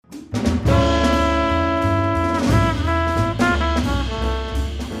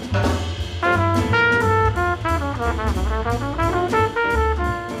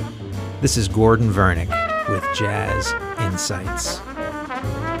This is Gordon Vernick with Jazz Insights.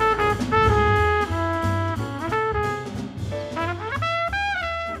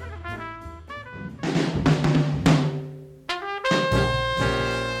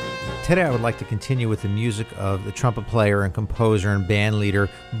 Today I would like to continue with the music of the trumpet player and composer and band leader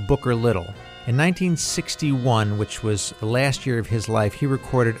Booker Little. In 1961, which was the last year of his life, he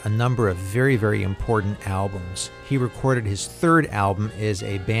recorded a number of very, very important albums. He recorded his third album as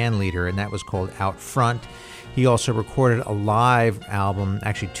a band leader, and that was called Out Front. He also recorded a live album,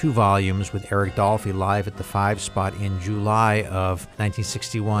 actually 2 volumes, with Eric Dolphy live at the 5 Spot in July of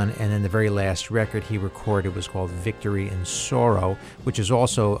 1961. And then the very last record he recorded was called Victory in Sorrow, which is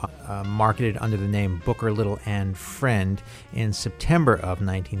also marketed under the name Booker Little and Friend in September of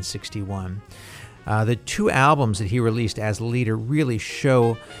 1961. The 2 albums that he released as leader really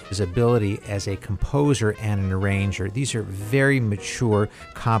show his ability as a composer and an arranger. These are very mature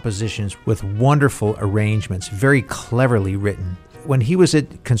compositions with wonderful arrangements, very cleverly written. When he was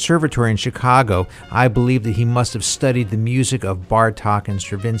at Conservatory in Chicago, I believe that he must have studied the music of Bartók and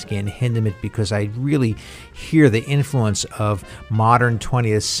Stravinsky and Hindemith, because I really hear the influence of modern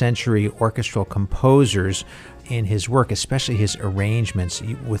 20th century orchestral composers in his work, especially his arrangements,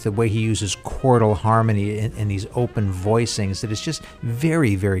 with the way he uses chordal harmony and these open voicings, that is just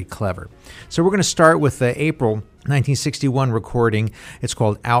very, very clever. So we're going to start with the April 1961 recording. It's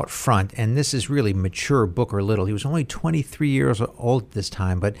called Out Front, and this is really mature Booker Little. He was only 23 years old at this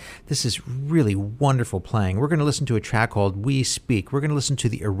time, but this is really wonderful playing. We're going to listen to a track called We Speak. We're going to listen to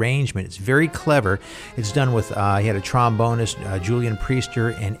the arrangement. It's very clever. It's done with, he had a trombonist, Julian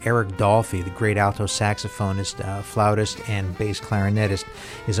Priester, and Eric Dolphy, the great alto saxophonist, flautist, and bass clarinetist,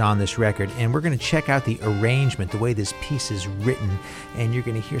 is on this record. And we're going to check out the arrangement, the way this piece is written, and you're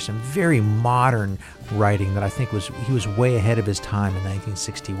going to hear some very modern writing that I think he was way ahead of his time in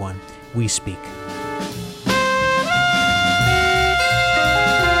 1961. We Speak.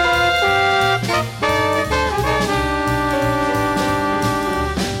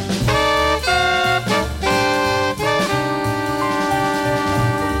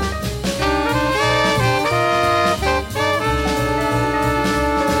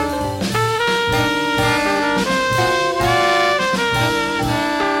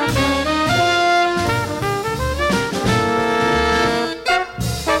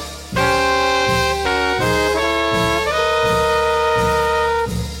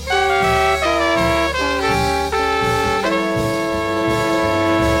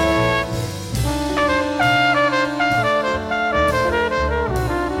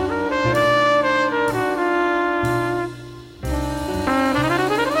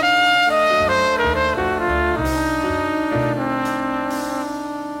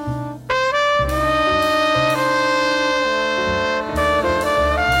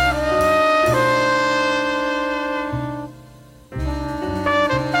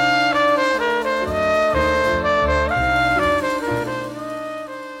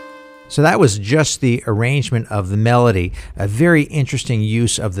 So that was just the arrangement of the melody, a very interesting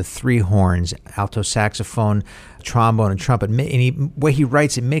use of the 3 horns, alto saxophone, trombone, and trumpet. And the way he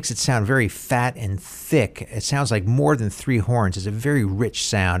writes, it makes it sound very fat and thick. It sounds like more than 3 horns. It's a very rich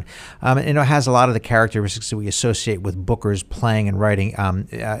sound. And it has a lot of the characteristics that we associate with Booker's playing and writing.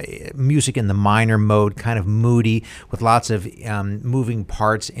 Music in the minor mode, kind of moody, with lots of moving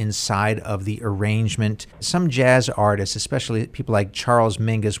parts inside of the arrangement. Some jazz artists, especially people like Charles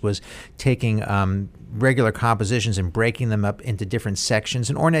Mingus, was taking regular compositions and breaking them up into different sections,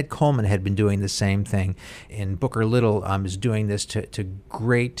 and Ornette Coleman had been doing the same thing, and Booker Little is doing this to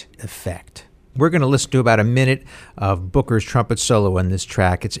great effect. We're going to listen to about a minute of Booker's trumpet solo on this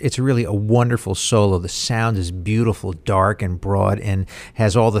track. It's really a wonderful solo. The sound is beautiful, dark and broad, and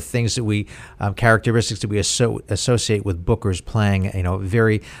has all the things that we characteristics that we associate with Booker's playing.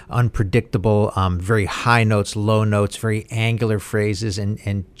 Very unpredictable, very high notes, low notes, very angular phrases,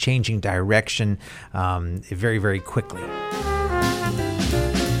 and changing direction very, very quickly.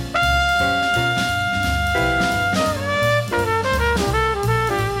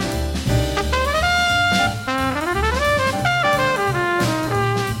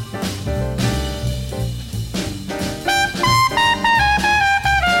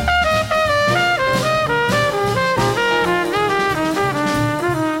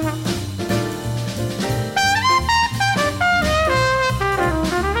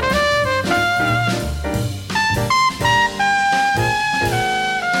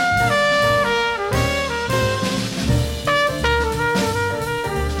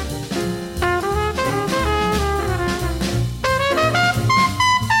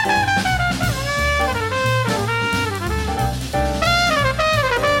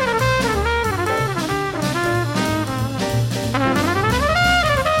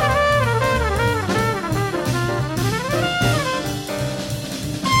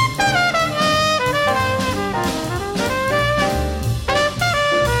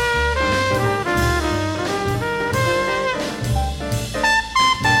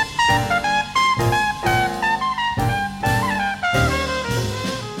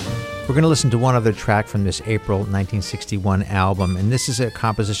 We're going to listen to one other track from this April 1961 album, and this is a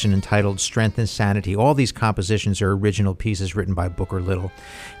composition entitled Strength and Sanity. All these compositions are original pieces written by Booker Little.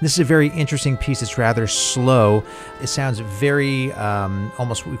 This is a very interesting piece. It's rather slow. It sounds very,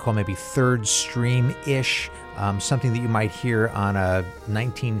 almost what we call maybe third stream-ish, something that you might hear on a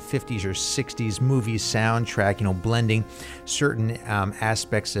 1950s or 60s movie soundtrack, blending certain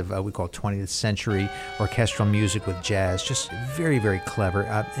aspects of we call 20th century orchestral music with jazz. Just very, very clever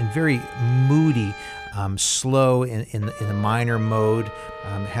and very moody, slow in the minor mode.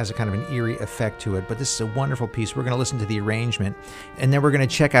 Has a kind of an eerie effect to it, but this is a wonderful piece. We're going to listen to the arrangement, and then we're going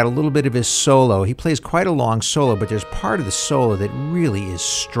to check out a little bit of his solo. He plays quite a long solo, but there's part of the solo that really is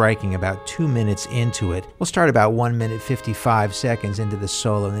striking about 2 minutes into it. We'll start about 1 minute 55 seconds into the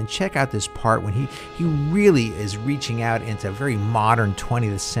solo, and then check out this part when he really is reaching out into very modern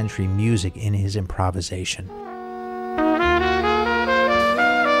 20th century music in his improvisation.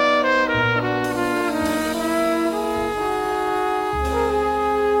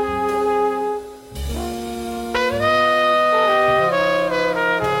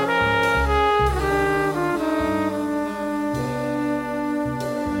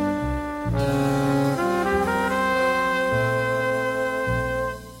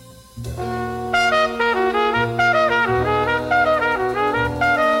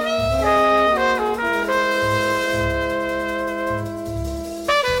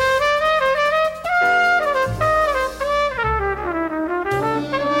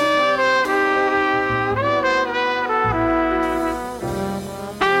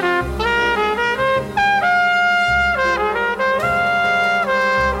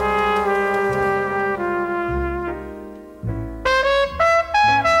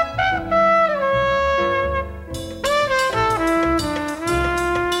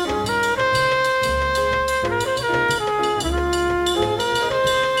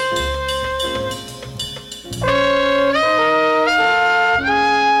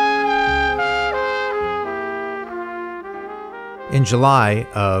 In July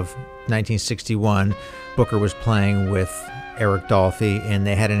of 1961, Booker was playing with Eric Dolphy, and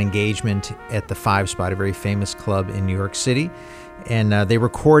they had an engagement at the Five Spot, a very famous club in New York City. And they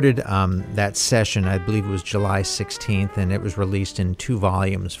recorded that session, I believe it was July 16th, and it was released in 2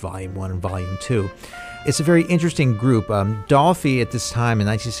 volumes, Volume 1 and Volume 2. It's a very interesting group. Dolphy at this time in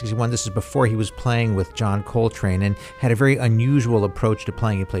 1961, this is before he was playing with John Coltrane, and had a very unusual approach to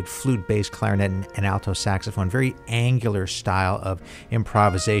playing. He played flute, bass, clarinet, and alto saxophone. Very angular style of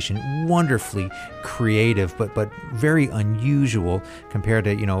improvisation. Wonderfully creative, but very unusual compared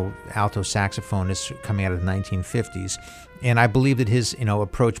to, alto saxophone is coming out of the 1950s. And I believe that his,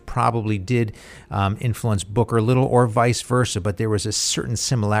 approach probably did influence Booker Little, or vice versa, but there was a certain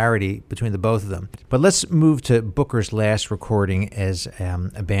similarity between the both of them. But let's move to Booker's last recording as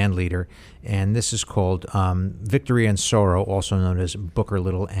a band leader, and this is called Victory and Sorrow, also known as Booker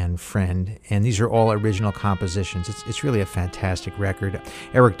Little and Friend. And these are all original compositions. It's really a fantastic record.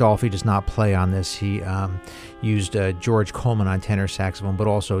 Eric Dolphy does not play on this. He used George Coleman on tenor saxophone, but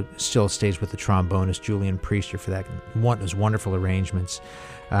also still stays with the trombonist Julian Priester for that. Those wonderful arrangements.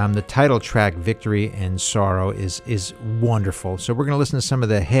 The title track, Victory and Sorrow, is wonderful. So we're going to listen to some of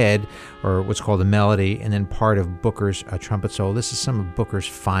the head, or what's called the melody, and then part of Booker's trumpet solo. This is some of Booker's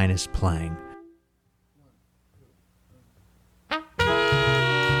finest playing.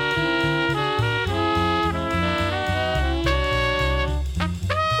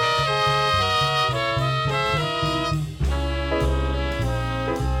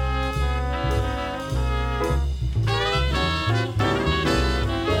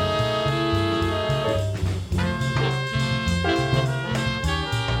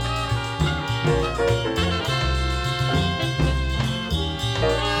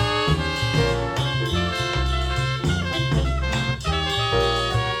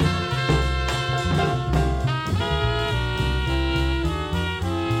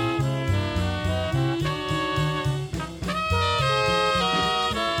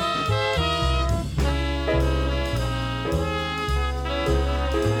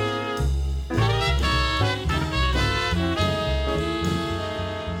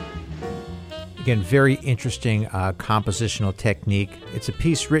 Again, very interesting compositional technique. It's a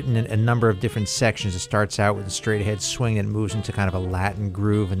piece written in a number of different sections. It starts out with a straight ahead swing that moves into kind of a Latin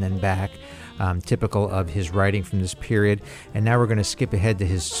groove and then back, typical of his writing from this period. And now we're going to skip ahead to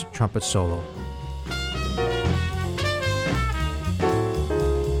his trumpet solo.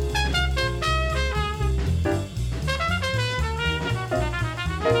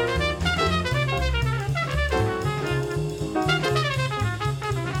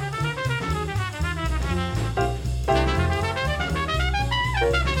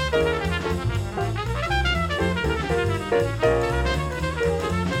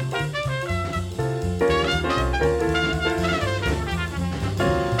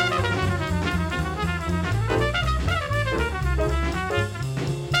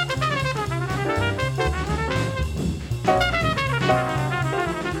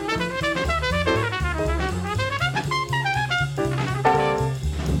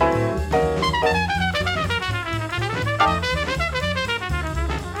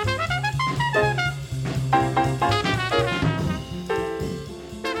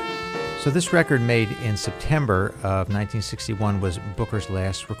 So this record made in September of 1961 was Booker's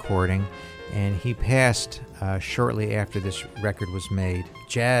last recording, and he passed shortly after this record was made.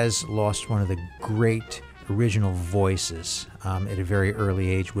 Jazz lost one of the great original voices at a very early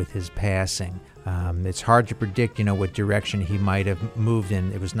age with his passing. It's hard to predict, what direction he might have moved in.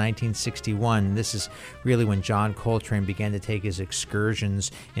 It was 1961. This is really when John Coltrane began to take his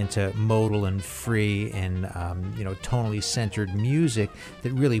excursions into modal and free and, tonally centered music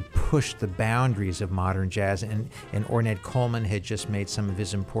that really pushed the boundaries of modern jazz. And Ornette Coleman had just made some of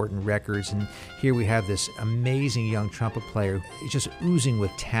his important records. And here we have this amazing young trumpet player just oozing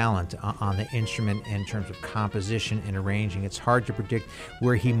with talent on the instrument in terms of composition and arranging. It's hard to predict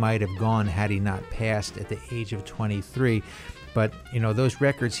where he might have gone had he not passed at the age of 23. But, those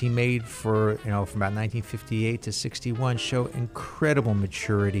records he made from about 1958 to 61 show incredible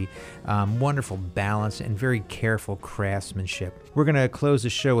maturity, wonderful balance, and very careful craftsmanship. We're going to close the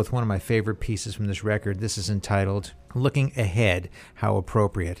show with one of my favorite pieces from this record. This is entitled Looking Ahead, How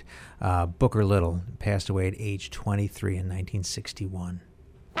Appropriate. Booker Little passed away at age 23 in 1961.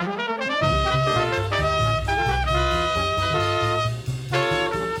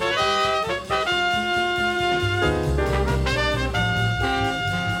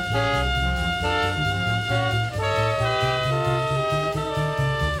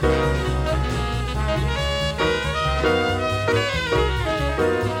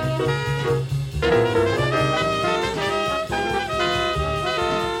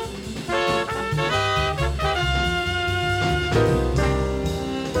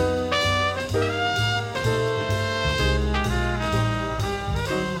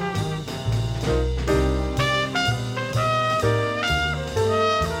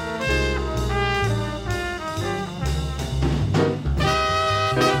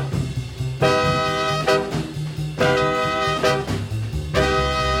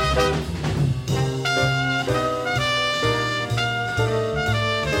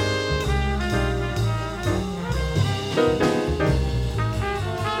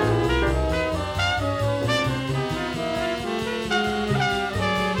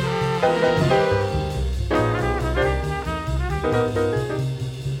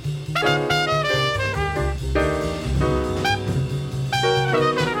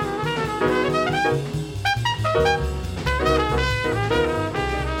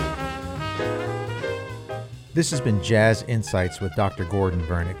 This has been Jazz Insights with Dr. Gordon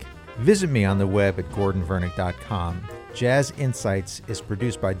Vernick. Visit me on the web at gordonvernick.com. Jazz Insights is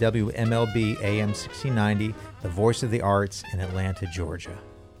produced by WMLB AM 1690, the voice of the arts in Atlanta, Georgia.